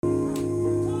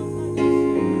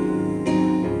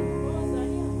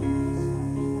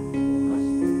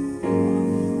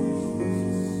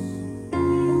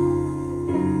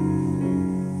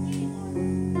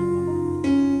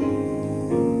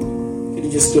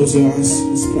Just close your eyes.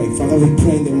 Let's pray. Father, we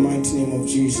pray in the mighty name of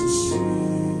Jesus.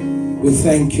 We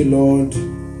thank you, Lord.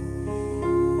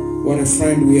 What a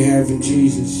friend we have in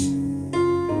Jesus.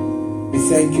 We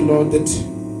thank you, Lord, that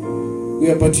we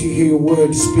are about to hear your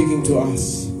word speaking to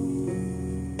us.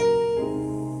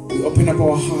 We open up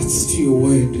our hearts to your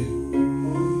word,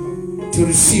 to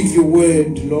receive your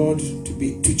word, Lord,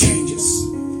 to change us,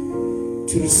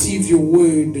 to receive your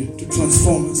word to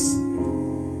transform us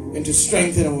and to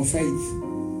strengthen our faith.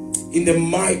 In the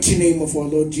mighty name of our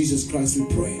Lord Jesus Christ, we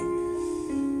pray.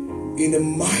 In the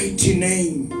mighty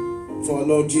name of our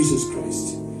Lord Jesus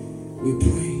Christ, we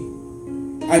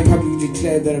pray. I publicly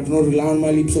declare that I do not rely on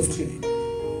my lips of clay,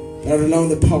 but I rely on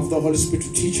the power of the Holy Spirit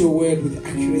to teach your word with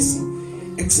accuracy,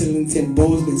 excellence, and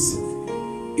boldness.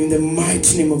 In the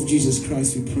mighty name of Jesus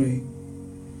Christ, we pray.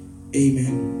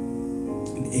 Amen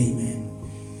and amen.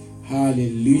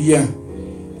 Hallelujah.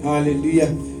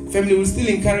 Hallelujah. Family, will still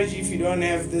encourage you, if you don't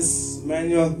have this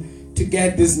manual, to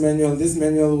get this manual. This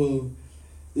manual will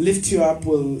lift you up,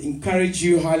 will encourage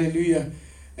you. Hallelujah.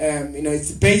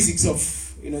 It's the basics of,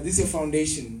 this is your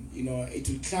foundation. It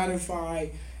will clarify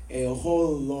a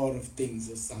whole lot of things.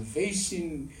 Your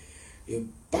salvation, your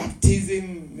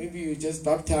baptism. Maybe you just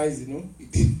baptized, you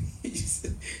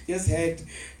just heard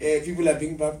people are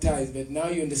being baptized, but now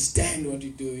you understand what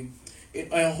you're doing.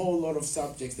 A whole lot of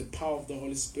subjects, the power of the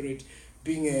Holy Spirit,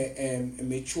 being a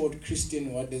matured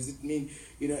Christian. What does it mean?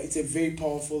 It's a very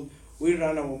powerful. We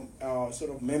run our sort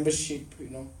of membership,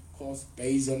 course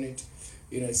based on it.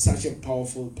 It's such a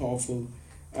powerful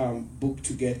book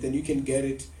to get. Then you can get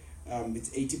it. It's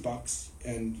 $80,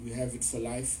 and you have it for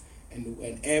life. And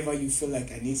whenever you feel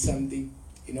like I need something,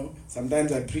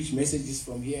 sometimes I preach messages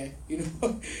from here.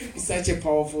 It's such a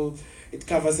powerful. It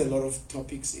covers a lot of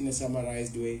topics in a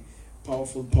summarized way.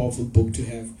 Powerful book to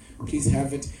have. Please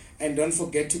have it, and don't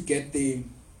forget to get the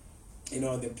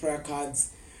prayer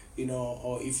cards.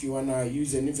 Or if you wanna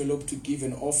use an envelope to give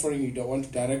an offering, you don't want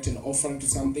to direct an offering to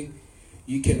something,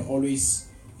 you can always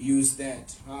use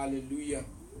that. Hallelujah.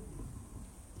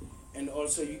 And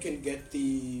also you can get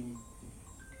the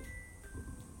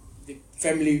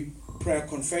family prayer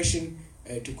confession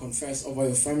to confess over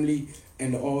your family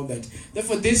and all that.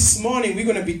 Therefore, this morning we're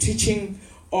going to be teaching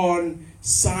on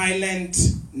Silent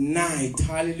Night.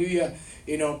 Hallelujah.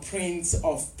 Prince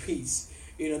of Peace.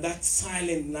 That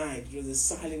silent night. It was a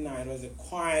silent night. It was a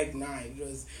quiet night. It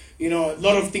was, a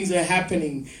lot of things were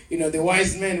happening. The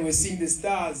wise men were seeing the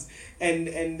stars, and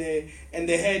the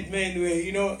head men were,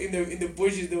 in the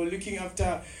bushes. They were looking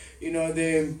after,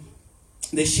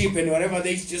 the sheep and whatever.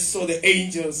 They just saw the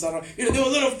angels. There were a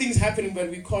lot of things happening, but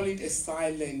we call it a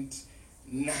silent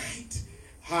night.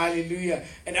 Hallelujah.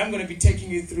 And I'm going to be taking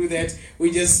you through that.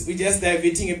 We just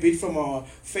diverting a bit from our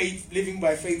faith, living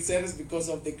by faith service because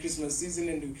of the Christmas season,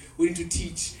 and we need to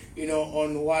teach,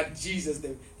 on what Jesus,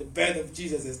 the birth of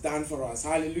Jesus has done for us.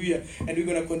 Hallelujah. And we're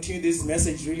going to continue this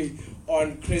message really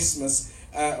on Christmas.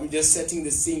 I'm just setting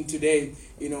the scene today,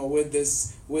 with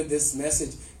this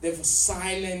message. Therefore,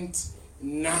 Silent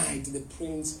Night, the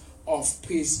Prince of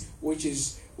Peace, which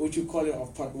we call it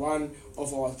of part 1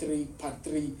 of our part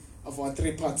 3 of our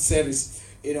 3-part series,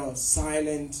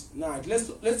 Silent Night.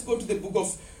 Let's go to the book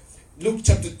of Luke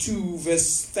chapter 2,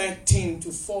 verse 13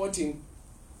 to 14.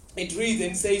 It reads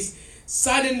and says,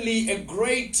 "Suddenly a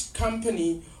great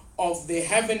company of the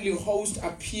heavenly host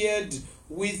appeared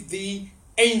with the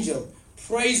angel,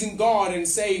 praising God and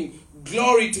saying,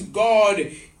 'Glory to God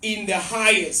in the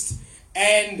highest,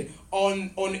 and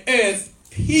on earth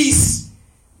peace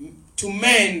to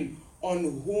men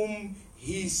on whom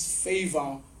his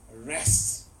favor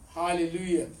rests.'"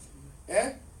 Hallelujah.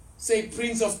 Say,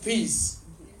 Prince of Peace.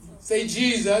 Say,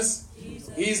 Jesus.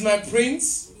 He is my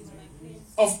Prince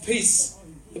of Peace.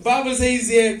 The Bible says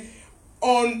here,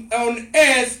 on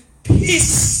earth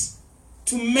peace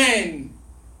to men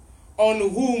on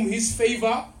whom his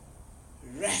favor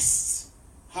rests.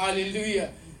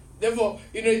 Hallelujah. Therefore,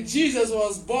 Jesus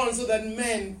was born so that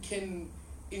men can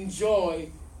enjoy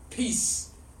peace.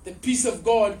 The peace of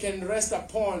God can rest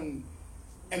upon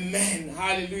a man.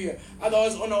 Hallelujah.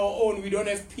 Otherwise, on our own, we don't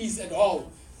have peace at all.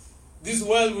 This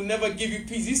world will never give you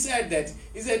peace. He said that.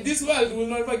 He said, this world will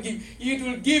never give. It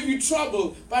will give you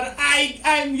trouble. But I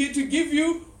am here to give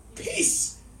you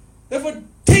peace. Therefore,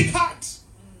 take heart.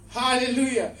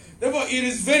 Hallelujah. Therefore, it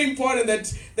is very important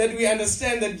that we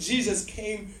understand that Jesus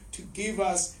came to give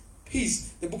us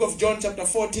peace. The book of John chapter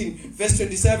 14, verse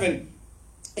 27.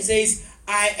 It says,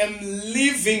 "I am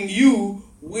leaving you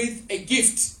with a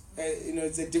gift."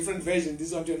 It's a different version.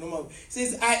 This one to a normal. It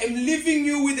says, "I am leaving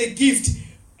you with a gift,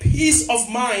 peace of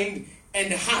mind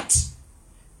and heart.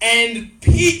 And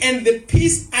the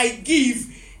peace I give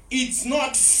it's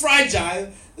not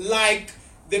fragile like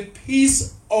the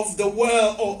peace of the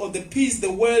world or the peace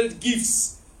the world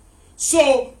gives.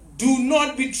 So do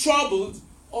not be troubled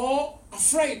or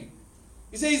afraid.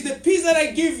 He says, the peace that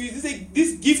I give you,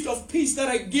 this gift of peace that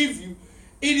I give you,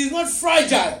 it is not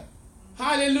fragile.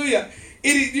 Hallelujah.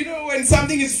 It is, you know, when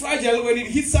something is fragile, when it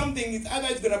hits something, it's either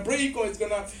it's going to break or it's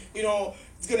going to,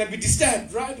 it's going to be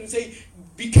disturbed, right? We say,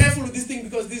 be careful with this thing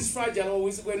because this is fragile.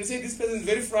 Or when we say this person is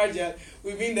very fragile,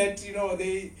 we mean that,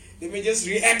 they may just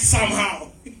react somehow.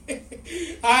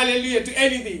 Hallelujah, to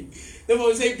anything. Therefore,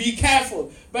 we say, be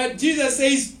careful. But Jesus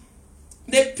says,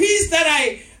 the peace that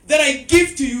I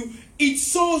give to you, it's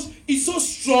so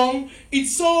strong,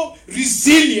 it's so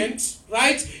resilient,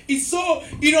 right? It's so,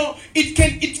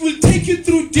 it will take you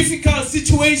through difficult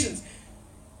situations.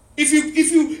 If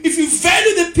you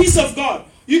value the peace of God,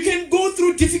 you can go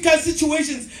through difficult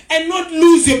situations and not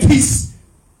lose your peace.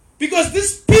 Because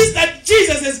this peace that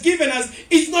Jesus has given us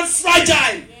is not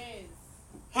fragile. Yes.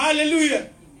 Hallelujah.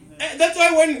 And that's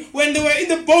why when they were in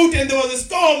the boat and there was a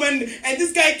storm and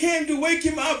this guy came to wake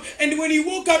him up, and when he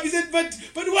woke up he said, but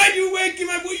why do you wake him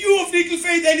up? Well, you of little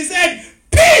faith. And he said,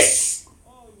 peace!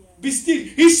 Be still.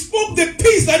 He spoke the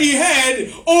peace that he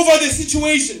had over the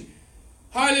situation.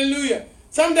 Hallelujah.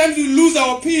 Sometimes we lose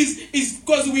our peace is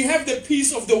because we have the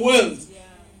peace of the world.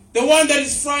 The one that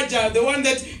is fragile, the one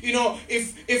that,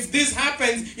 if this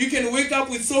happens, you can wake up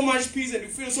with so much peace and you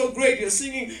feel so great. You're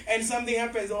singing and something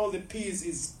happens, all the peace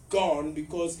is gone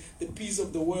because the peace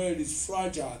of the world is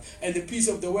fragile. And the peace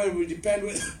of the world will depend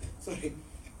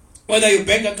whether your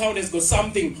bank account has got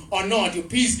something or not. Your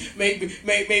peace may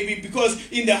be because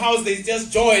in the house there's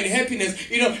just joy and happiness.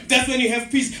 That's when you have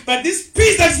peace. But this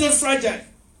peace that's not fragile,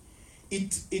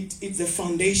 it's a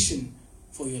foundation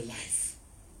for your life.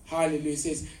 Hallelujah.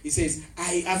 He says,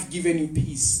 I have given you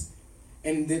peace.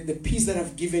 And the peace that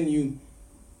I've given you,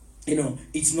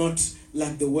 it's not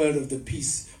like the world of the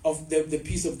peace, of the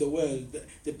peace of the world,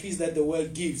 the peace that the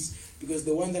world gives. Because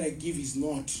the one that I give is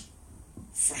not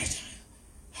fragile.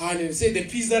 Hallelujah. Say, the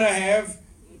peace that I have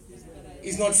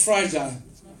is not fragile.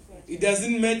 It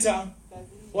doesn't matter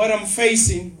what I'm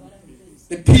facing.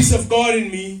 The peace of God in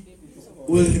me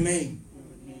will remain.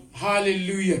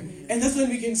 Hallelujah. And that's when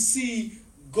we can see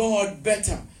God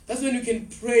better. That's when we can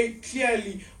pray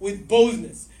clearly with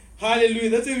boldness. Hallelujah.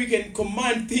 That's when we can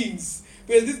command things.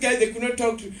 Because these guys, they could not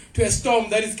talk to a storm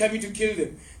that is coming to kill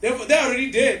them. They're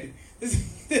already dead.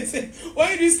 They say,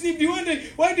 why do you sleep?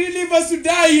 Why do you leave us to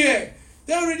die here?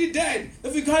 They're already dead.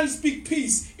 If you can't speak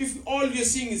peace, if all you're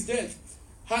seeing is death.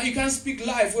 You can't speak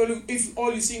life if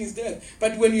all you're seeing is death.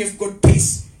 But when you have got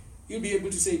peace, you'll be able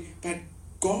to say, but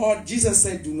God, Jesus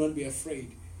said, do not be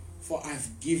afraid, for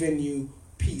I've given you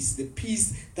peace. The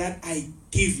peace that I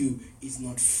give you is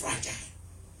not fragile.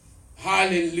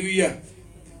 Hallelujah.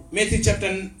 Matthew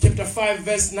chapter 5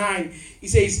 verse 9. He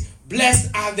says,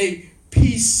 blessed are the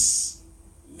peacemakers.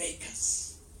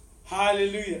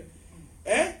 Hallelujah.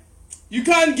 You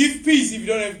can't give peace if you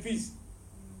don't have peace.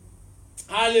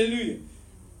 Hallelujah.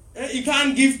 You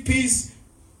can't give peace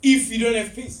if you don't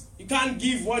have peace. You can't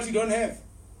give what you don't have.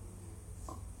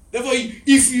 Therefore,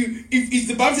 if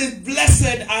the Bible says,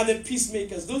 blessed are the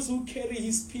peacemakers, those who carry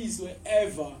his peace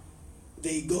wherever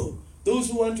they go, those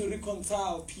who want to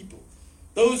reconcile people,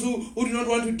 those who do not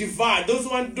want to divide, those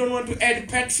who don't want to add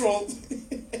petrol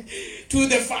to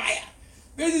the fire.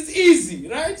 Because it's easy,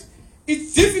 right?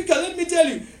 It's difficult, let me tell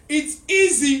you. It's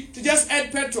easy to just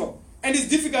add petrol, and it's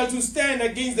difficult to stand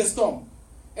against the storm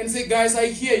and say, guys, I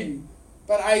hear you,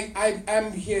 but I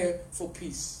am here for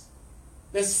peace.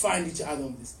 Let's find each other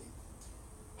on this thing.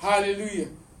 Hallelujah.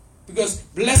 Because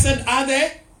blessed are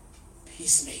the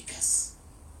peacemakers,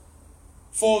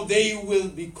 for they will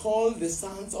be called the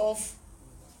sons of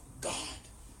God.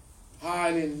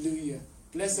 Hallelujah.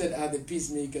 Blessed are the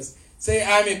peacemakers. Say,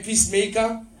 I'm a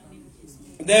peacemaker.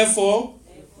 Therefore,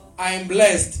 I am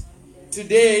blessed.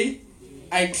 Today,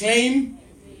 I claim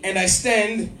and I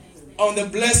stand on the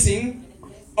blessing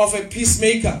of a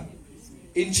peacemaker.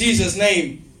 In Jesus'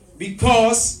 name.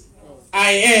 Because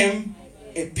I am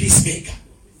a peacemaker.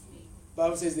 The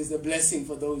Bible says there's a blessing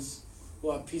for those who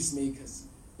are peacemakers.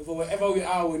 Therefore, wherever we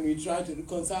are, when we try to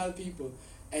reconcile people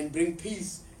and bring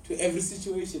peace to every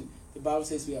situation, the Bible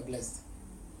says we are blessed.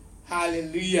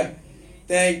 Hallelujah.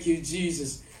 Thank you,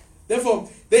 Jesus. Therefore,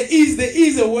 there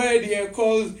is a word here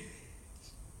called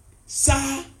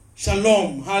Sar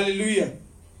Shalom. Hallelujah.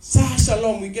 Sar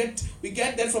Shalom. We get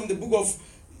that from the book of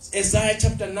Isaiah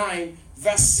chapter 9,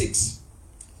 verse 6.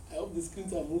 I hope the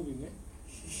screens are moving.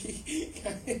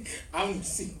 I'm not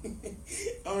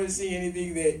seeing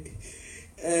anything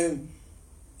there.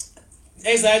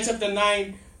 Isaiah chapter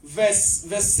 9, verse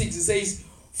 6, it says,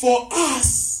 for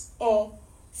us, or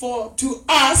for to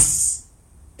us,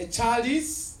 a child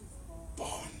is born.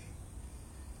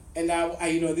 And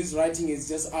this writing is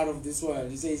just out of this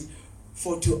world. It says,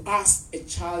 for to us a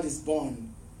child is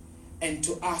born, and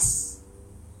to us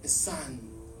a son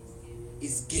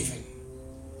is given.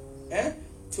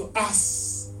 To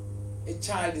us a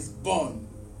child is born.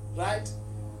 Right?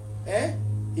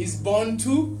 He's born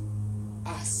to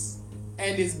us,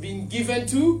 and is being given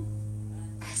to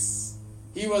us.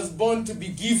 He was born to be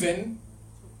given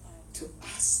to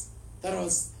us. That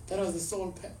was the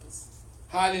sole purpose.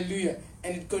 Hallelujah.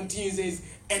 And it continues, says,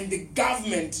 and the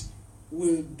government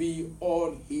will be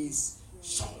on his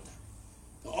shoulder.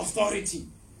 The authority.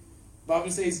 Bible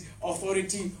says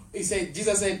authority.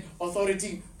 Jesus said,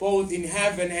 authority both in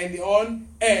heaven and on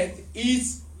earth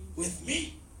is with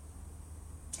me.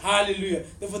 Hallelujah.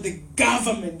 Therefore, the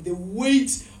government, the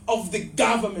weight of the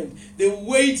government, the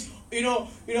weight, when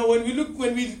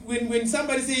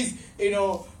somebody says,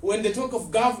 when they talk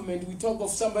of government, we talk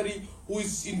of somebody who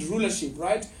is in rulership,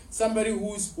 right? Somebody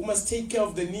who must take care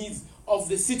of the needs of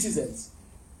the citizens,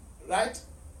 right?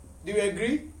 Do you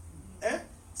agree?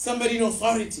 Somebody in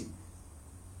authority.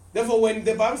 Therefore, when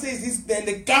the Bible says this, then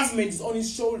the government is on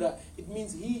his shoulder, it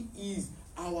means he is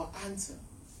our answer.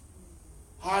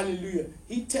 Hallelujah.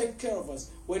 He takes care of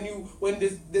us. When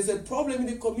there's a problem in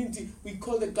the community, we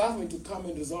call the government to come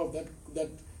and resolve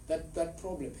that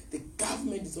problem. The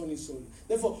government is on his shoulder.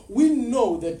 Therefore, we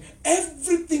know that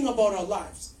everything about our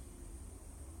lives,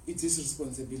 it is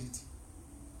responsibility.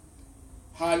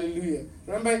 Hallelujah.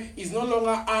 Remember, it's no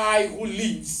longer I who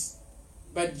lives,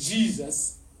 but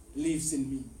Jesus lives in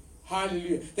me.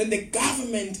 Hallelujah. Then the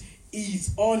government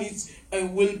is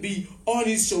will be on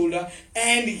his shoulder,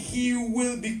 and he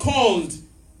will be called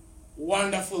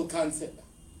Wonderful Counselor,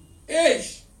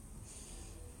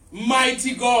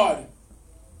 Mighty God,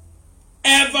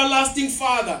 Everlasting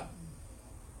Father,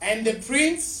 and the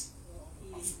Prince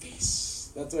of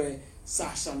Peace. That's why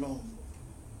Shalom,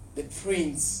 the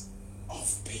Prince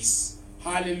of Peace.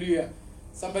 Hallelujah.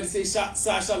 Somebody say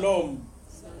Shalom.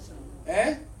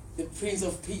 The Prince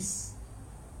of Peace.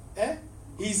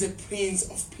 He's a Prince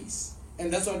of Peace.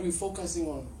 And that's what we're focusing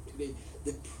on today.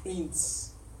 The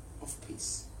Prince of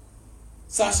Peace.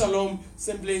 Shalom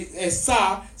simply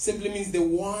means the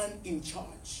one in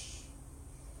charge.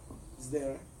 Is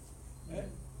there?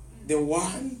 The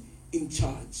one in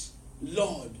charge.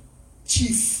 Lord,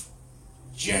 Chief,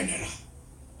 General.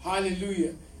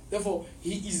 Hallelujah. Therefore,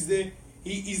 he is the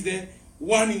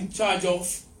one in charge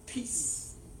of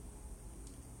peace.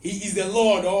 He is the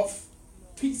Lord of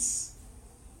peace.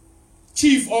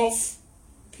 Chief of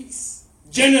peace.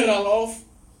 General of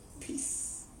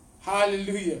peace.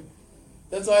 Hallelujah.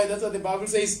 That's why the Bible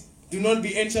says, do not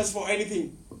be anxious for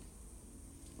anything.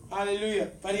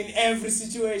 Hallelujah. But in every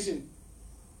situation,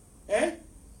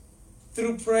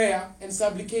 through prayer and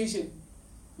supplication,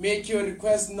 make your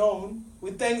request known.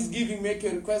 With thanksgiving, make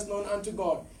your request known unto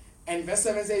God. And verse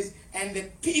 7 says, and the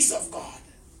peace of God,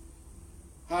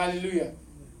 hallelujah,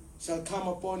 shall come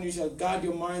upon you, shall guard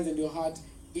your minds and your heart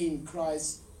in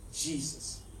Christ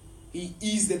Jesus. He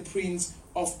is the Prince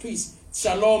of Peace.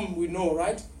 Shalom, we know,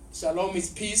 right? Shalom is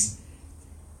peace,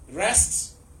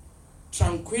 rest,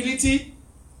 tranquility,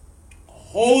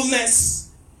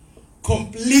 wholeness,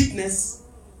 completeness,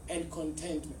 and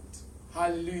contentment.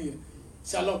 Hallelujah.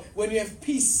 Shalom. When you have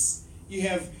peace, you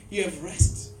have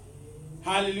rest.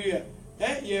 Hallelujah.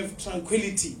 You have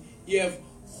tranquility. You have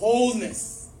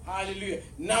wholeness. Hallelujah.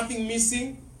 Nothing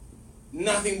missing,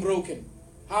 nothing broken.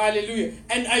 Hallelujah.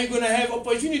 And are you going to have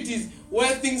opportunities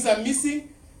where things are missing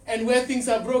and where things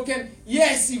are broken?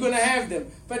 Yes, you're going to have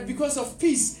them. But because of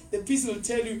peace, the peace will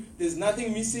tell you there's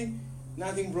nothing missing,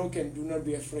 nothing broken. Do not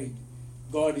be afraid.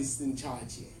 God is in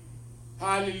charge here.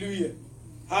 Hallelujah.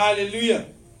 Hallelujah.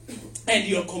 And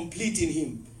you're complete in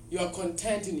him. You are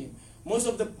content in him. Most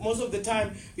of the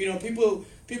time, people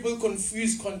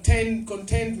confuse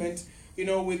contentment,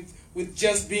 with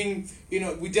just being,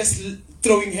 with just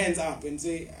throwing hands up and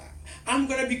say, I'm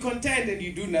going to be content, and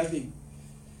you do nothing.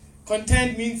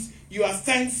 Content means you are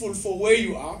thankful for where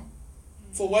you are,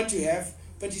 for what you have,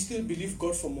 but you still believe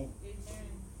God for more. Amen.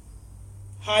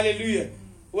 Hallelujah.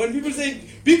 When people say,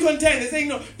 be content, they're saying,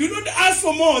 no, do not ask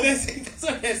for more. They're saying, that's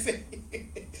what they're saying.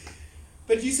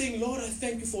 But you're saying, Lord, I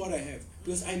thank you for what I have,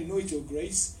 because I know it's your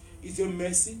grace, it's your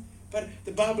mercy. But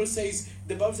the Bible says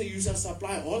you shall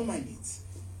supply all my needs.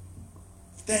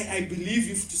 I believe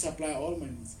you to supply all my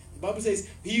needs. The Bible says,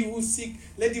 he who seek,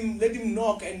 let him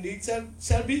knock, and it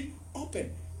shall be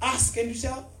open. Ask, and you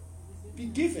shall be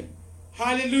given.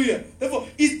 Hallelujah. Therefore,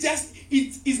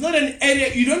 it's not an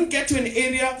area, you don't get to an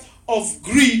area of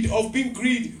greed, of being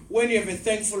greedy, when you have a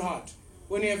thankful heart,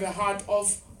 when you have a heart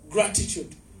of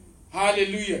gratitude.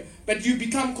 Hallelujah. But you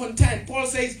become content. Paul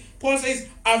says,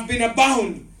 I've been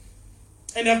abound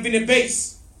and I've been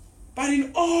abased. But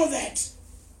in all that,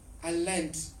 I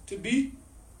learned to be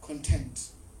content.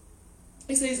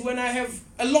 He says, when I have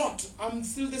a lot, I'm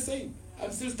still the same.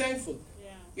 I'm still thankful.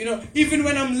 Yeah. Even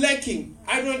when I'm lacking,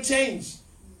 I don't change.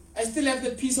 I still have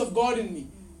the peace of God in me.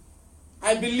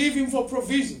 I believe Him for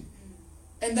provision.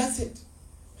 And that's it.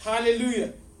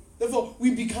 Hallelujah. Therefore,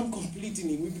 we become complete in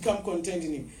Him. We become content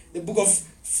in Him. The book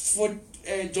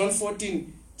of John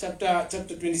 14, chapter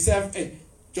 27,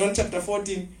 John chapter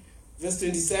 14, verse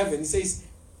 27, it says,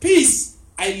 peace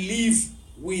I leave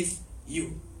with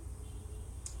you.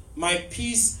 My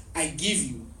peace I give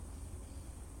you.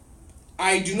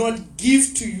 I do not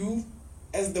give to you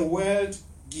as the world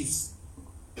gives.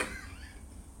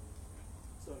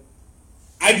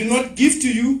 I do not give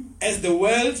to you as the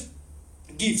world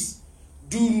gives.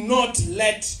 Do not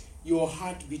let your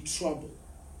heart be troubled,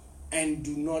 and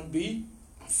do not be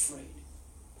afraid.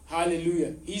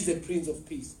 Hallelujah. He's the Prince of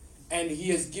Peace, and He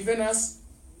has given us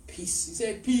peace. He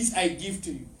said, peace I give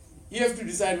to you. You have to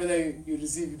decide whether you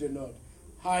receive it or not.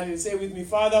 Hallelujah. Say with me,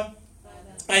 Father,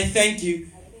 I thank you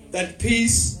that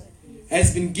peace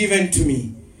has been given to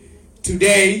me.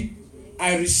 Today,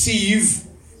 I receive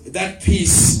that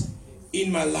peace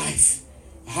in my life.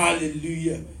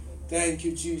 Hallelujah. Thank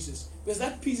you, Jesus. Because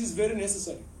that peace is very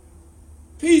necessary.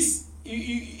 Peace,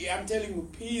 I'm telling you,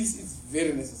 peace is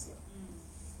very necessary.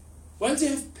 Once you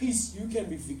have peace, you can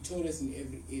be victorious in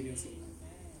every area of your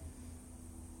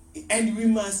life. And we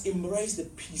must embrace the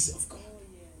peace of God.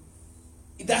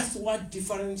 That's what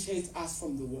differentiates us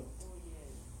from the world.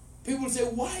 People say,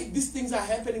 why these things are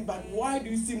happening, but why do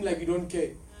you seem like you don't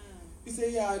care? You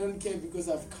say, I don't care because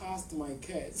I've cast my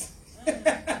cares.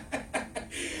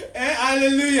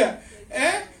 Hallelujah.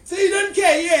 So you don't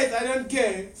care? Yes, I don't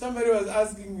care. Somebody was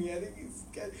asking me, I think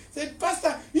said,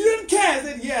 Pastor, you don't care? I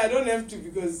said, yeah, I don't have to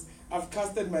because I've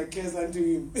casted my cares unto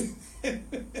Him.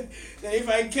 Now if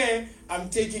I care, I'm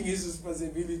taking His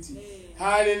responsibility.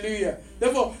 Hallelujah.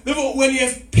 Therefore, when you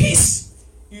have peace,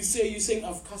 you're saying,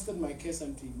 I've casted my cares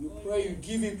unto Him. You pray, you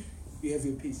give Him, you have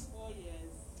your peace.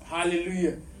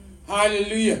 Hallelujah.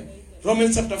 Hallelujah.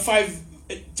 Romans chapter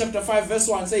 5 verse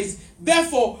 1 says,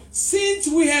 therefore, since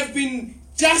we have been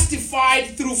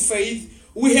justified through faith,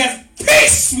 we have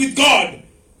peace with God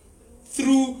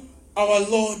through our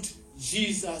Lord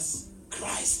Jesus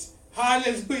Christ.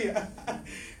 Hallelujah.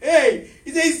 Hey,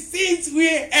 it says, since we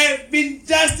have been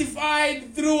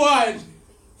justified through what?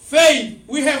 Faith.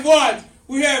 We have what?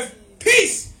 We have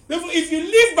peace. Therefore, if you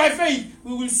live by faith,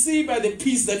 we will see by the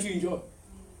peace that you enjoy.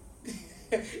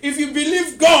 If you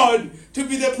believe God to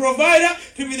be the provider,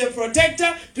 to be the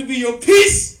protector, to be your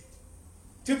peace,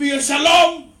 to be your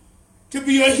shalom, to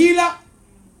be your healer,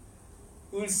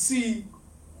 you will see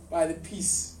by the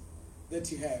peace that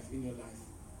you have in your life.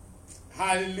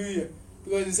 Hallelujah.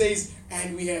 Because it says,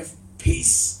 and we have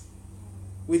peace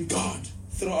with God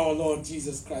through our Lord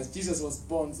Jesus Christ. Jesus was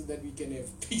born so that we can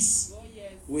have peace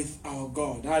with our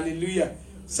God. Hallelujah.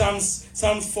 Psalms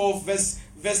 4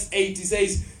 verse 8, it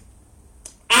says,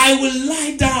 I will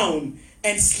lie down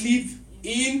and sleep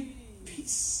in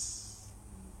peace.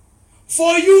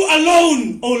 For you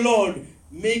alone, O Lord,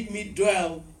 make me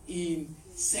dwell in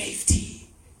safety.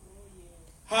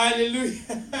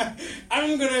 Hallelujah.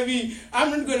 I'm not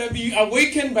gonna be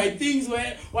awakened by things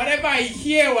where whatever I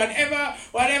hear, whatever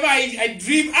I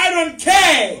dream, I don't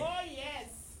care. Oh yes.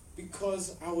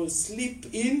 Because I will sleep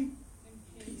in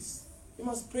peace. You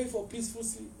must pray for peaceful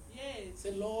sleep. Yes.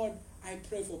 Say, Lord, I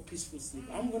pray for peaceful sleep.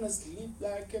 I'm going to sleep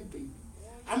like a baby.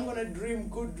 I'm going to dream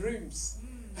good dreams.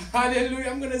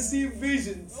 Hallelujah. I'm going to see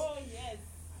visions. Oh, yes.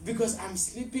 Because I'm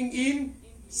sleeping in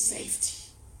safety.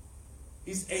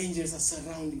 His angels are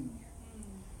surrounding me.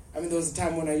 I mean, there was a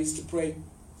time when I used to pray,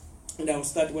 and I would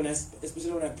start,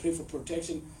 especially when I pray for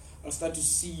protection, I'll start to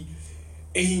see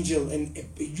angel, and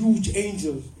a huge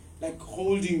angel, like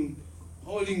holding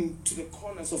to the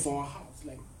corners of our house,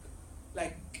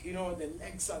 like the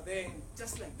legs are there,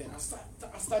 just like that.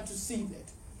 I'll start to see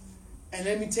that. And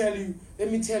let me tell you,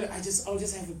 I'll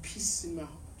just have a peace in my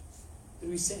heart that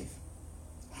we're safe.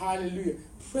 Hallelujah.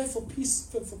 Pray for peace,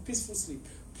 for peaceful sleep.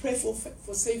 Pray for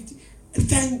safety. And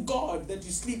thank God that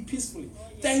you sleep peacefully.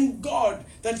 Thank God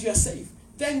that you are safe.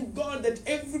 Thank God that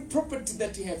every property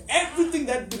that you have, everything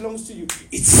that belongs to you,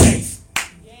 it's safe.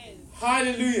 Yes.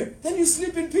 Hallelujah. Then you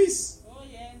sleep in peace. Oh,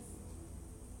 yes.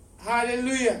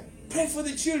 Hallelujah. Pray for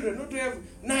the children, not to have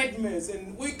nightmares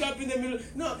and wake up in the middle.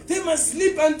 No, they must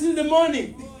sleep until the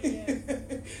morning. Oh,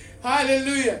 yes.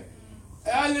 Hallelujah.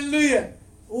 Hallelujah.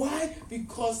 Why?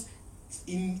 Because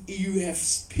you have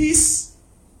peace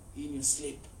in your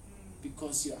sleep.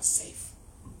 Because you are safe.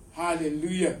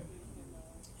 Hallelujah.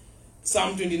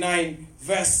 Psalm 29,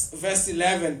 verse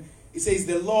 11. It says,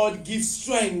 the Lord gives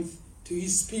strength to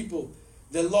his people.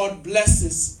 The Lord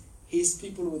blesses his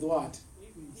people with what?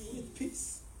 With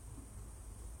peace.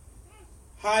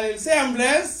 Hallelujah. Say, I'm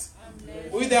blessed,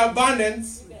 with the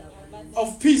abundance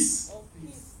of peace.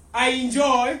 I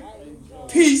enjoy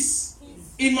peace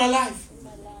in my life.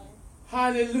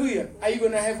 Hallelujah. Are you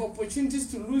going to have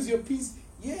opportunities to lose your peace?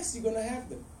 Yes, you're going to have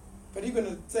them. But you're going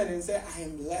to stand and say, I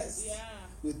am blessed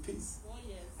with peace. Oh,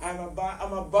 yes.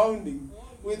 I'm abounding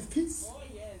with peace. Oh,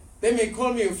 yes. They may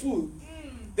call me a fool.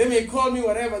 They may call me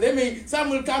whatever. Some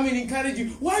will come and encourage you.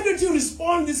 Why don't you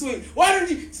respond this way? Why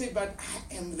don't you say, but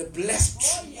I am the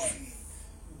blessed one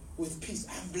with peace.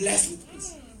 I'm blessed with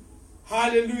peace.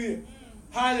 Hallelujah.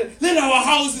 Hallelujah. Let our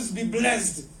houses be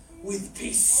blessed with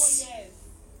peace. Oh, yes.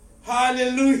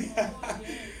 Hallelujah.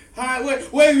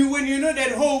 When you're not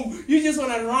at home, you just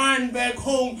want to run back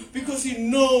home because you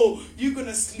know you're going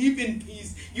to sleep in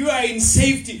peace. You are in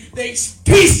safety. There is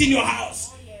peace in your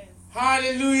house. Oh, yes.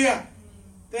 Hallelujah.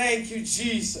 Thank you,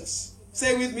 Jesus.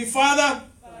 Say with me, Father,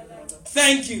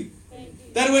 thank you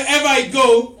that wherever I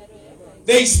go,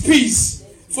 there is peace.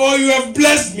 For you have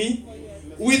blessed me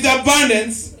with the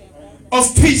abundance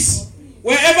of peace.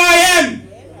 Wherever I am,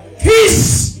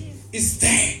 peace is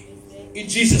there. In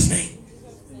Jesus' name.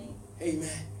 Amen.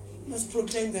 You must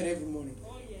proclaim that every morning.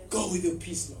 Go with your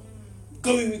peace, Lord.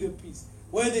 Going with your peace.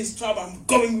 Where there's trouble, I'm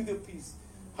going with your peace.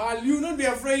 You will not be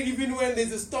afraid even when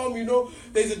there's a storm,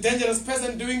 there's a dangerous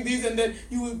person doing this, and then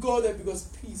you will go there because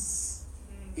peace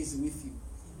is with you.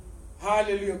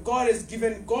 Hallelujah.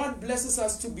 God blesses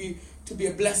us to be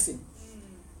a blessing.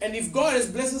 And if God has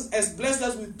blessed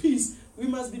us with peace, we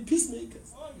must be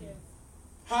peacemakers. Oh, yes.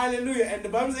 Hallelujah. And the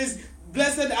Bible says,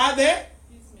 blessed are the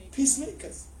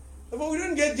peacemakers. But we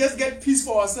don't just get peace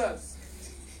for ourselves.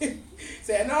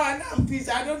 Say, no, I'm peace.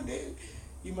 I don't need.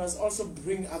 You must also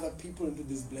bring other people into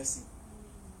this blessing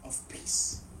of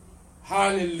peace.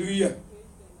 Hallelujah.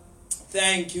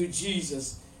 Thank you,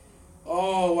 Jesus.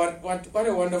 Oh, what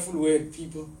a wonderful word,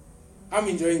 people. I'm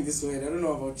enjoying this word. I don't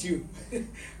know about you.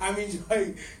 I'm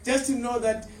enjoying just to know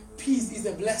that peace is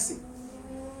a blessing.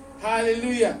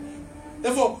 Hallelujah.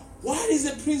 Therefore, what is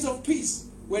the Prince of Peace?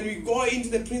 When we go into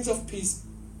the Prince of Peace,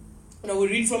 we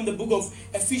read from the book of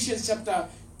Ephesians chapter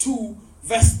 2,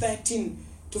 verse 13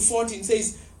 to 14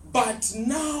 says, but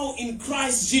now in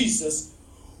Christ Jesus,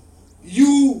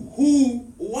 you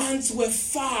who once were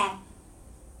far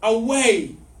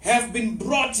away have been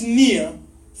brought near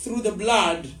through the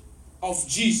blood of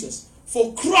Jesus.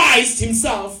 For Christ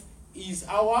himself is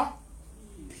our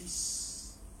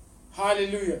peace.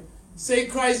 Hallelujah. Say,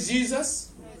 Christ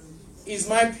Jesus is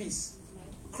my peace.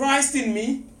 Christ in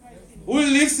me, who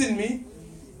lives in me,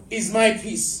 is my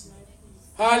peace.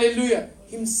 Hallelujah.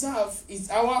 Himself is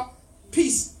our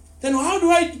peace. Then what do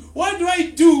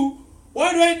I do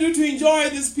to enjoy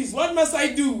this peace? What must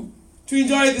I do to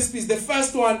enjoy this peace? The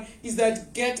first one is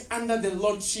that get under the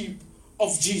lordship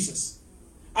of Jesus.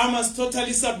 I must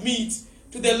totally submit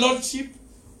to the lordship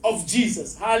of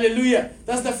Jesus. Hallelujah.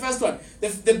 That's the first one.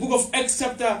 The book of Acts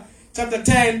chapter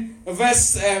 10,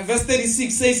 verse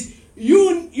 36 says,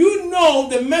 you know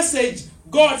the message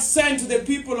God sent to the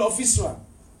people of Israel,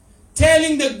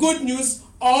 telling the good news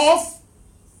of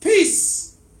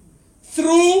peace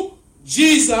through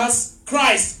Jesus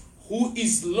Christ, who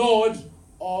is Lord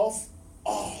of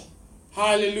all.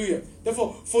 Hallelujah.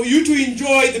 Therefore, for you to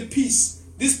enjoy the peace,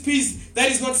 this peace that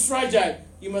is not fragile,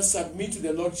 you must submit to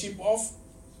the lordship of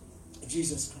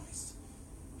Jesus Christ.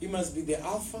 He must be the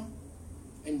Alpha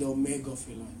and the Omega of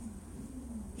your life.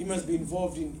 He must be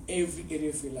involved in every area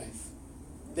of your life.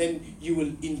 Then you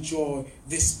will enjoy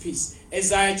this peace.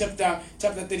 Isaiah chapter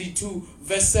 32,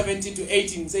 verse 17 to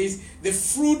 18 says, the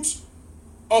fruit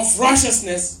of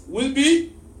righteousness will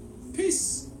be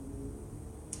peace.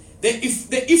 The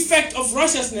effect of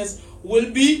righteousness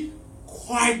will be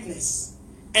quietness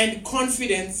and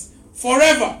confidence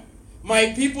forever.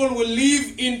 My people will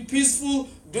live in peaceful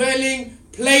dwelling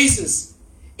places,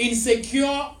 in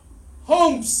secure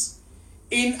homes,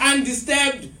 in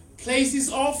undisturbed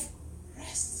places of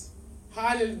rest.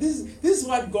 Hallelujah. This is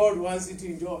what God wants you to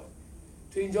enjoy.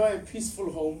 To enjoy a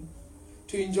peaceful home,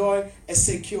 to enjoy a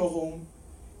secure home,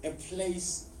 a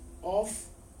place of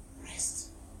rest.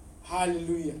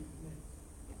 Hallelujah.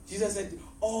 Jesus said,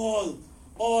 all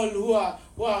who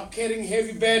are carrying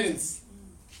heavy burdens,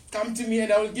 Come to me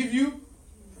and I will give you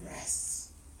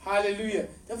rest. Hallelujah.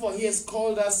 Therefore, he has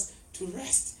called us to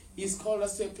rest. He has called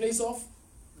us to a place of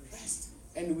rest.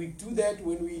 And we do that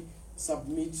when we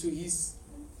submit to his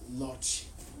lordship.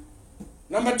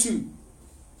 Number 2,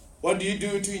 what do you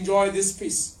do to enjoy this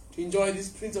peace? To enjoy this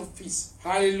Prince of Peace.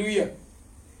 Hallelujah.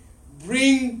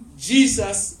 Bring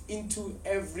Jesus into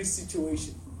every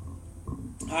situation.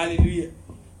 Hallelujah.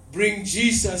 Bring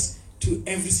Jesus to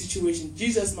every situation.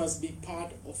 Jesus must be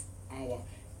part of our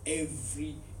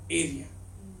every area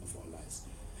of our lives.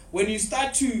 When you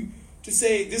start to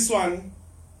say, this one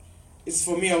is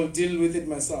for me, I will deal with it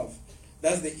myself.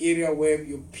 That's the area where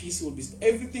your peace will be.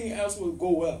 Everything else will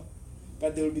go well.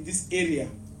 But there will be this area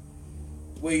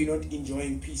where you're not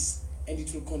enjoying peace. And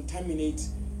it will contaminate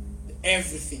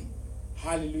everything.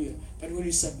 Hallelujah. But when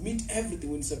you submit everything,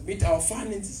 when you submit our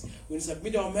finances, when you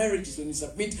submit our marriages, when you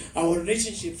submit our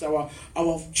relationships, our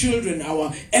children,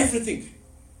 our everything,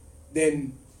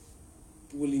 then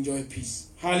we will enjoy peace.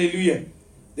 Hallelujah.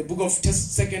 The book of 2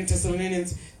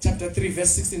 Thessalonians chapter 3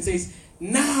 verse 16 says,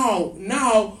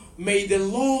 Now may the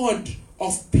Lord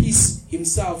of peace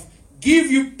himself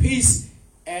give you peace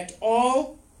at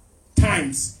all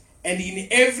times and in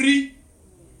every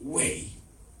way.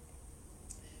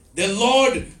 The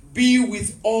Lord be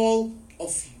with all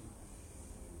of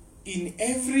you in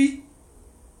every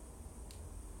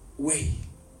way.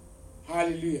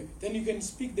 Hallelujah. Then you can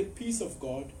speak the peace of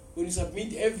God. When you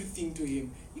submit everything to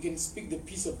him, you can speak the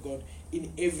peace of God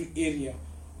in every area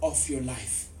of your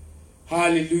life.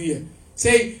 Hallelujah.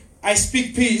 Say, I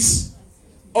speak peace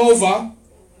over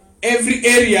every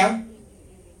area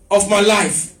of my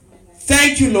life.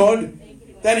 Thank you, Lord,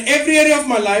 that every area of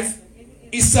my life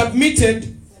is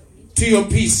submitted to your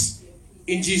peace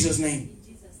in Jesus' name.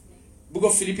 Book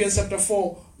of Philippians chapter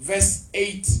 4 verse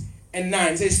 8 and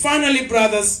 9 says, Finally,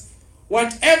 brothers,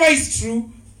 whatever is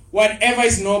true, whatever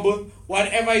is noble,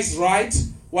 whatever is right,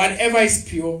 whatever is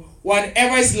pure,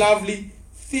 whatever is lovely,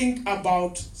 think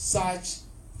about such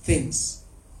things.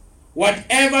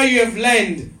 Whatever you have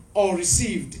learned or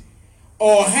received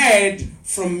or heard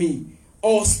from me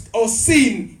or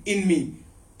seen in me,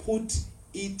 put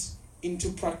it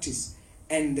into practice,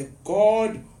 and the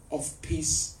God of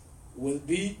peace will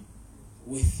be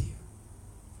with you.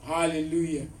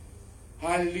 Hallelujah.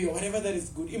 Hallelujah. Whatever that is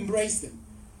good, embrace them.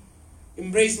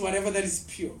 Embrace whatever that is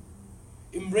pure.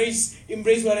 Embrace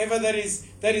whatever that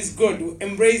is good.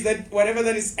 Embrace that whatever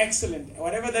that is excellent,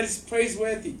 whatever that is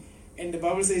praiseworthy. And the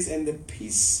Bible says, and the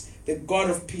peace, the God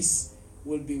of peace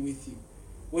will be with you.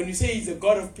 When you say he's a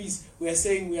God of peace, we are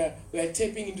saying we are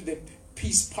tapping into the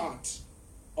peace part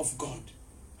of God.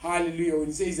 Hallelujah. When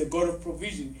you say he's a God of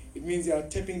provision, it means you are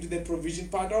tapping into the provision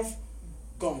part of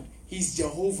God. He's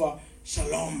Jehovah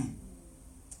Shalom,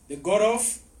 the God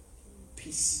of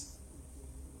peace.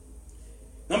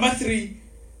 Number 3,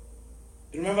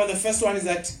 remember the first one is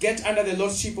that get under the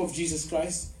lordship of Jesus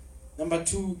Christ. Number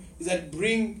 2 is that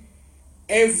bring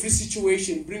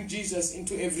Jesus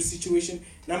into every situation.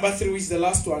 Number 3, which is the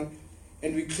last one,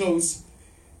 and we close,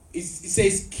 it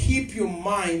says keep your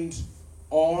mind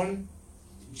on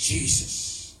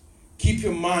Jesus. Keep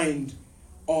your mind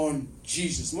on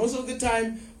Jesus. Most of the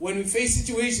time, when we face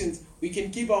situations, we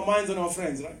can keep our minds on our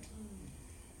friends, right?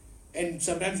 And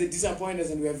sometimes they disappoint us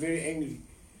and we are very angry.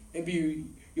 Maybe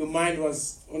your mind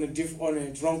was on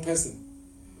a wrong person.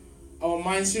 Our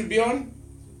mind should be on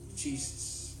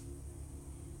Jesus.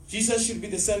 Jesus should be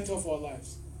the center of our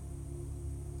lives.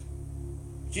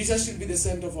 Jesus should be the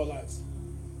center of our lives.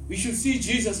 We should see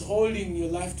Jesus holding your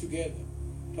life together,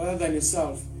 rather than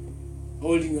yourself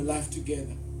holding your life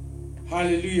together.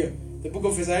 Hallelujah. The book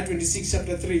of Isaiah 26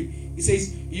 chapter 3, it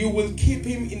says, you will keep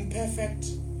him in perfect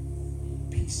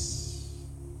peace.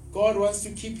 God wants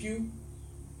to keep you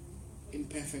in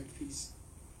perfect peace.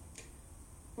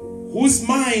 Whose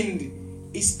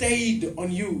mind is stayed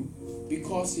on you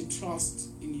because he trusts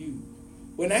in you.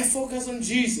 When I focus on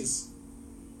Jesus,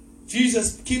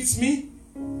 Jesus keeps me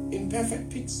in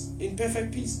perfect peace. In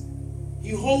perfect peace. He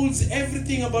holds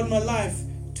everything about my life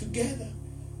together.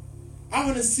 I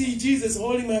want to see Jesus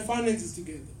holding my finances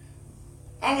together.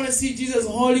 I want to see Jesus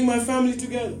holding my family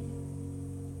together.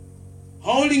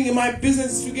 Holding my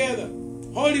business together.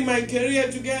 Holding my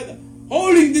career together.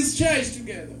 Holding this church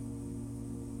together.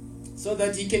 So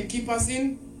that he can keep us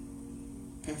in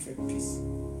perfect peace.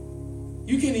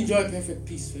 You can enjoy perfect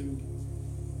peace, family,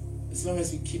 as long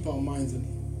as we keep our minds on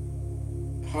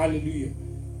him. Hallelujah.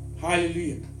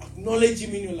 Hallelujah. Acknowledge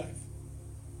him in your life.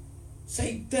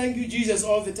 Say thank you, Jesus,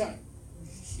 all the time.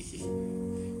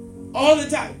 All the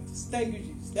time. Just thank you,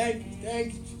 Jesus. Thank you.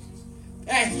 Thank you, Jesus.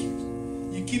 Thank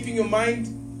you. You're keeping your mind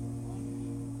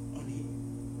on him.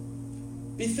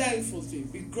 Be thankful to Him.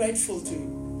 Be grateful to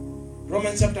Him.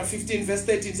 Romans chapter 15 verse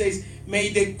 13 says, may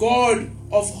the God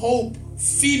of hope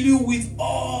fill you with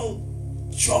all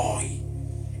joy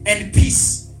and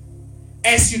peace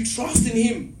as you trust in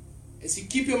Him, as you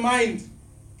keep your mind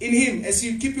in Him, as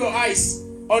you keep your eyes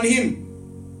on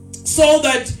Him, so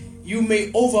that you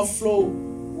may overflow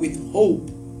with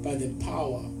hope by the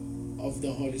power of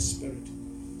the Holy Spirit.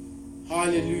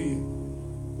 Hallelujah.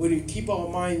 When we keep our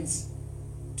minds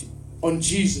on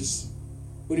Jesus,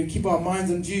 when we keep our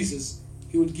minds on Jesus,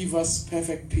 He will give us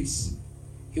perfect peace.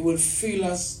 He will fill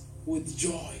us with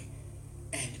joy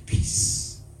and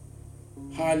peace.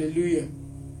 Hallelujah.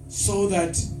 So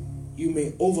that you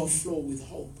may overflow with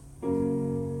hope.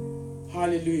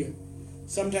 Hallelujah.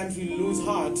 Sometimes we lose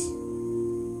heart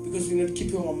because we're not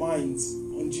keeping our minds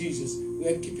on Jesus. We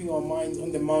are keeping our minds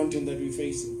on the mountain that we're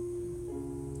facing.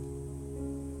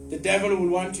 The devil will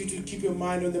want you to keep your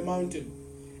mind on the mountain.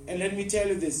 And let me tell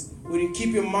you this, when you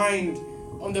keep your mind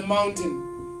on the mountain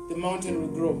will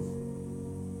grow.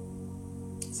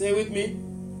 Say with me.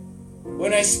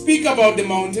 When I speak about the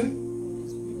mountain,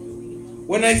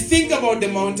 when I think about the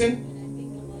mountain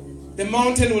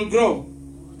will grow.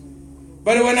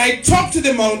 But when I talk to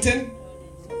the mountain,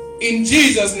 in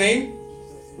Jesus' name,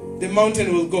 the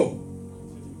mountain will go.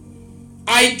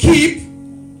 I keep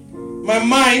my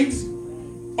mind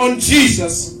on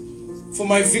Jesus for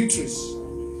my victories,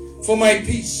 for my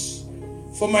peace,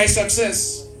 for my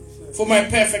success, for my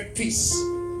perfect peace.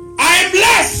 I am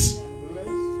blessed,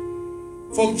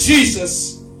 for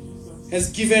Jesus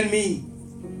has given me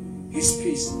His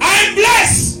peace. I am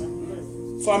blessed,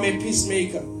 for I'm a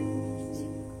peacemaker.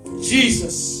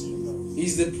 Jesus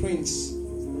is the Prince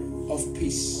of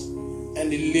Peace,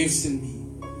 and He lives in me.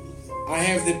 I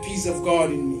have the peace of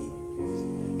God in me.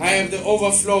 I have the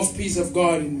overflow of peace of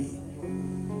God in me.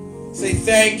 Say,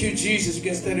 thank you, Jesus. You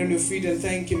can stand on your feet and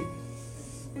thank Him.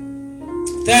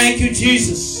 Thank you,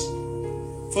 Jesus,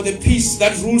 for the peace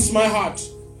that rules my heart.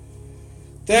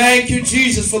 Thank you,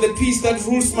 Jesus, for the peace that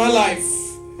rules my life.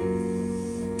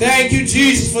 Thank you,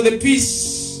 Jesus, for the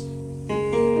peace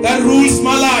that rules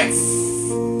my life.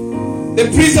 The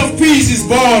Prince of Peace is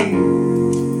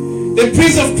born. The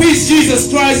Prince of Peace, Jesus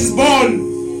Christ, is born.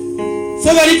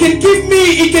 So that He can keep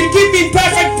me in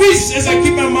perfect peace as I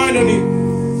keep my mind on Him.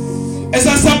 As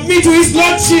I submit to His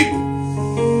Lordship,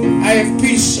 I have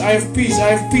peace, I have peace,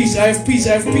 I have peace, I have peace,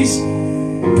 I have peace.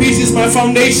 Peace is my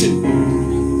foundation.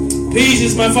 Peace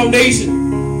is my foundation.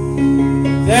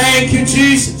 Thank you,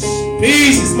 Jesus.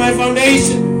 Peace is my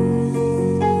foundation.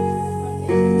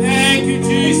 Thank you,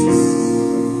 Jesus.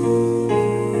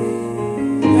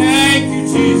 Thank you,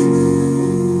 Jesus.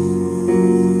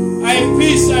 I have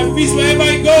peace wherever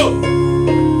I go.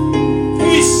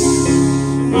 Peace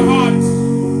in my heart.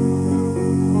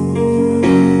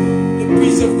 The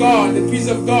peace of God, the peace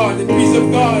of God, the peace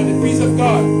of God, the peace of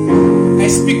God. I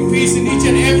speak peace in each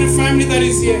and every family that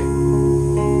is here.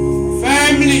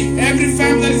 Family, every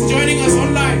family that is joining us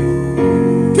online.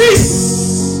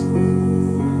 Peace.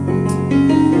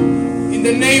 In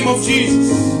the name of Jesus.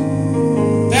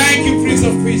 Thank you, Prince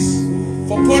of Peace,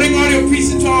 for pouring out your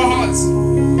peace into our hearts.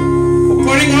 For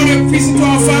pouring out your peace into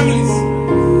our families.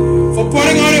 For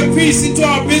pouring out your peace into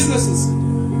our businesses.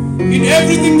 In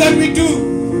everything that we do.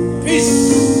 Peace.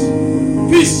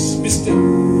 Peace be still.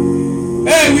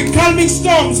 Hey, we're calming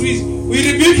storms.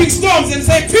 We're rebuking storms and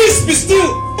say, peace be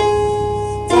still.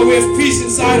 For we have peace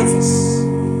inside of us.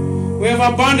 We have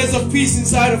abundance of peace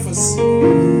inside of us.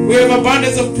 We have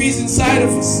abundance of peace inside of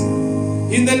us.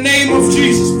 In the name of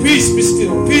Jesus, peace be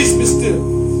still. Peace be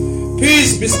still.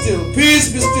 Peace be still. Peace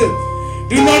be still.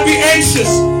 Do not be anxious,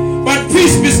 but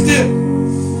peace be still.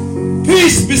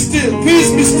 Peace be still.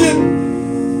 Peace be still.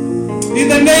 In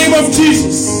the name of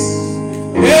Jesus.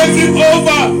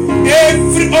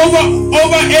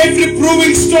 Over every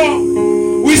brewing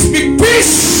storm, we speak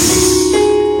peace.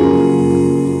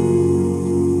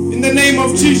 In the name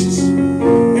of Jesus.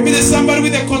 Maybe there's somebody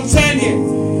with a concern here.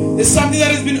 There's something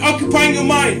that has been occupying your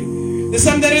mind. There's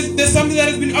something that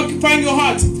has been occupying your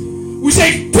heart. We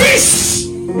say peace.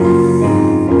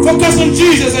 Focus on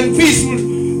Jesus and peace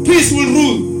will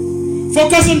rule.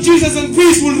 Focus on Jesus and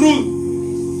peace will rule.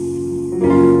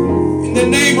 In the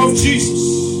name of Jesus.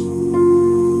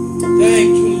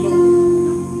 Thank you,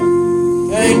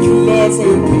 Lord. Thank you, Lord, for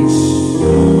your peace.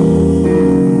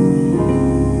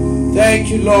 Thank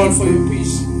you, Lord, for your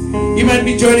peace. You might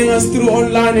be joining us through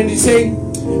online and you're saying,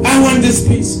 I want this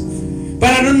peace, but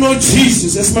I don't know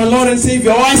Jesus as my Lord and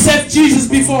Savior. Or I served Jesus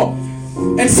before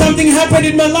and something happened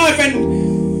in my life and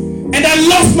I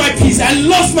lost my peace. I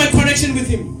lost my connection with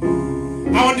Him.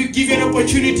 I want to give you an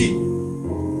opportunity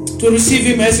to receive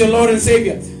Him as your Lord and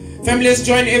Savior. Family, let's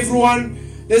join everyone.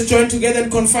 Let's join together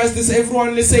and confess this.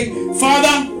 Everyone, let's say,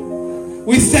 Father,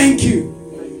 we thank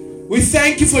you. We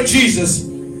thank you for Jesus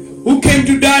who came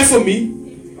to die for me.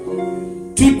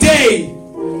 Today,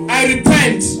 I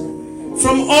repent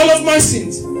from all of my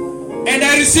sins and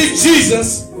I receive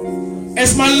Jesus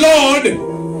as my Lord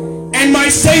and my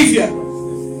Savior.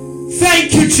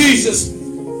 Thank you, Jesus,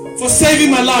 for saving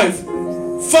my life.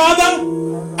 Father,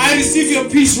 I receive your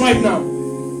peace right now.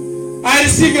 I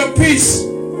receive your peace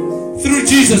through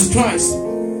Jesus Christ.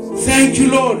 Thank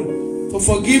you, Lord, for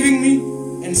forgiving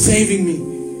me and saving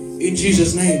me. In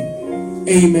Jesus' name,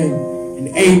 amen and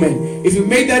amen. If you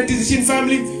made that decision,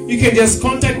 family, you can just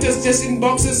contact us, just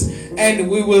inbox us, and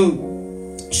we will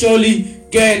surely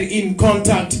get in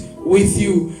contact with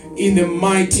you in the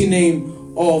mighty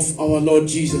name of our Lord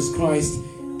Jesus Christ.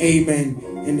 Amen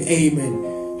and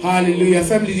amen. Hallelujah.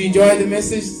 Family, did you enjoy the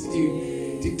message?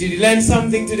 Did you learn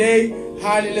something today?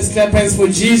 Hallelujah. Let's clap hands for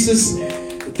Jesus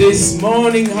this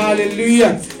morning.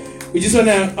 Hallelujah. We just want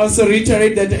to also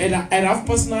reiterate that at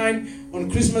 9:30 on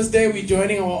Christmas Day, we're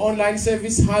joining our online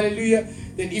service. Hallelujah.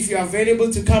 Then if you are available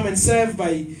to come and serve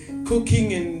by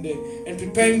cooking and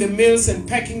preparing the meals and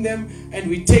packing them, and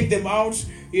we take them out,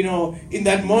 in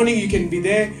that morning you can be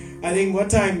there. I think what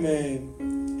time?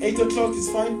 8 o'clock is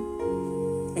fine.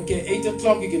 Okay, 8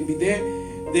 o'clock you can be there.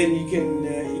 Then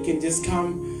you can just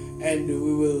come, and there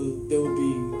will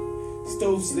be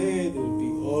stoves there. There will be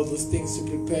all those things to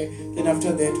prepare. Then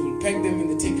after that, we'll pack them in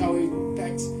the takeaway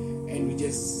packs, and we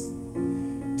just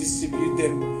distribute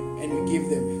them and we give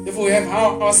them. Therefore, we have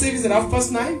our service at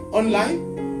 9:30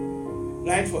 online,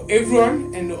 right, for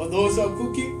everyone, and those who are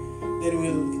cooking.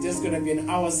 Then it's just gonna be an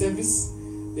hour service.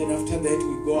 Then after that,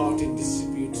 we go out and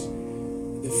distribute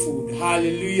the food.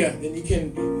 Hallelujah. Then you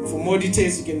can, for more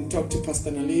details, you can talk to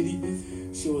Pastor Naledi.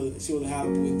 She will help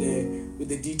with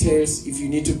the details. If you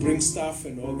need to bring stuff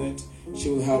and all that, she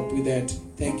will help with that.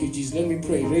 Thank you, Jesus. Let me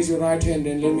pray. Raise your right hand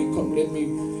and let me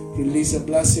release a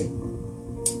blessing.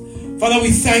 Father,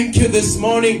 we thank you this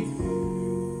morning.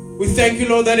 We thank you,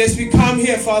 Lord, that as we come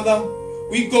here, Father,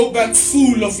 we go back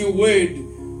full of your word,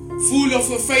 full of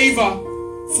your favor,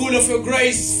 full of your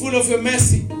grace, full of your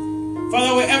mercy.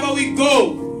 Father, wherever we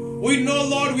go, we know,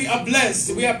 Lord, we are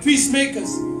blessed. We are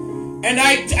peacemakers. And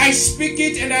I speak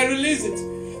it and I release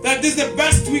it, that this is the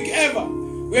best week ever.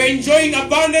 We are enjoying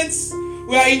abundance.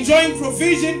 We are enjoying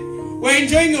provision. We are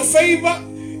enjoying your favor.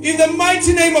 In the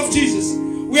mighty name of Jesus,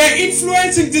 we are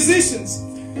influencing decisions.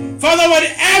 Father,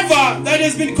 whatever that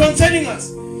has been concerning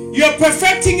us, you are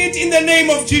perfecting it in the name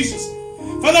of Jesus.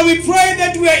 Father, we pray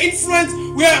that we are influenced.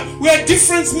 We are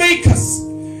difference makers.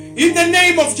 In the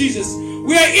name of Jesus,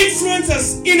 we are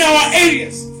influencers in our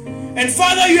areas. And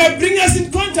Father, you are bringing us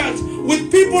in contact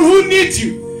with people who need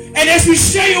you. And as we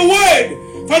share your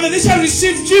word, Father, they shall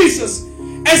receive Jesus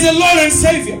as the Lord and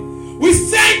Savior. We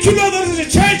thank you, Lord, as a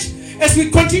church, as we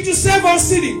continue to serve our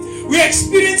city. We are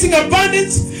experiencing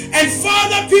abundance. And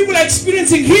Father, people are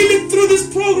experiencing healing through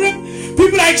this program.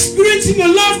 People are experiencing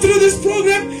your love through this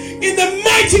program. In the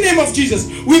mighty name of Jesus,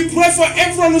 we pray for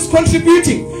everyone who's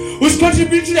contributing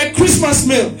to that Christmas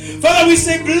meal. Father, we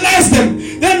say bless them.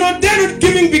 They're not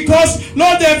giving because,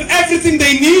 Lord, they have everything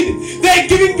they need. They're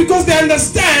giving because they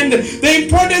understand the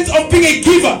importance of being a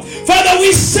giver. Father,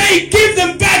 we say give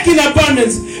them back in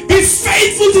abundance. Be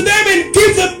faithful to them and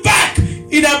give them back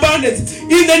in abundance.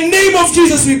 In the name of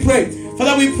Jesus we pray.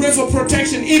 Father, we pray for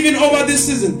protection even over this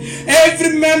season.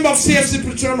 Every member of CFC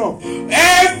Patrono,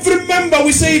 every member,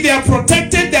 we say they are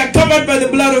protected, they are covered by the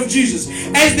blood of Jesus.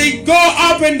 As they go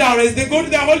up and down, as they go to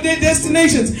their holiday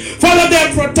destinations, Father, they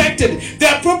are protected.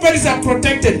 Their properties are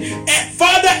protected.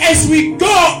 Father, as we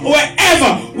go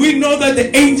wherever, we know that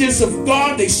the angels of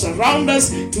God, they surround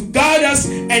us to guide us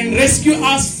and rescue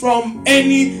us from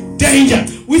any danger.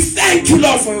 We thank you,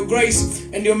 Lord, for your grace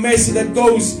and your mercy that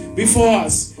goes before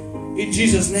us. In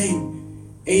Jesus' name,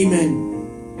 amen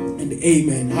and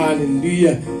amen.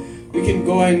 Hallelujah. We can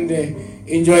go and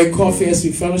enjoy coffee as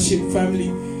we fellowship, family.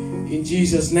 In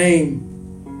Jesus' name.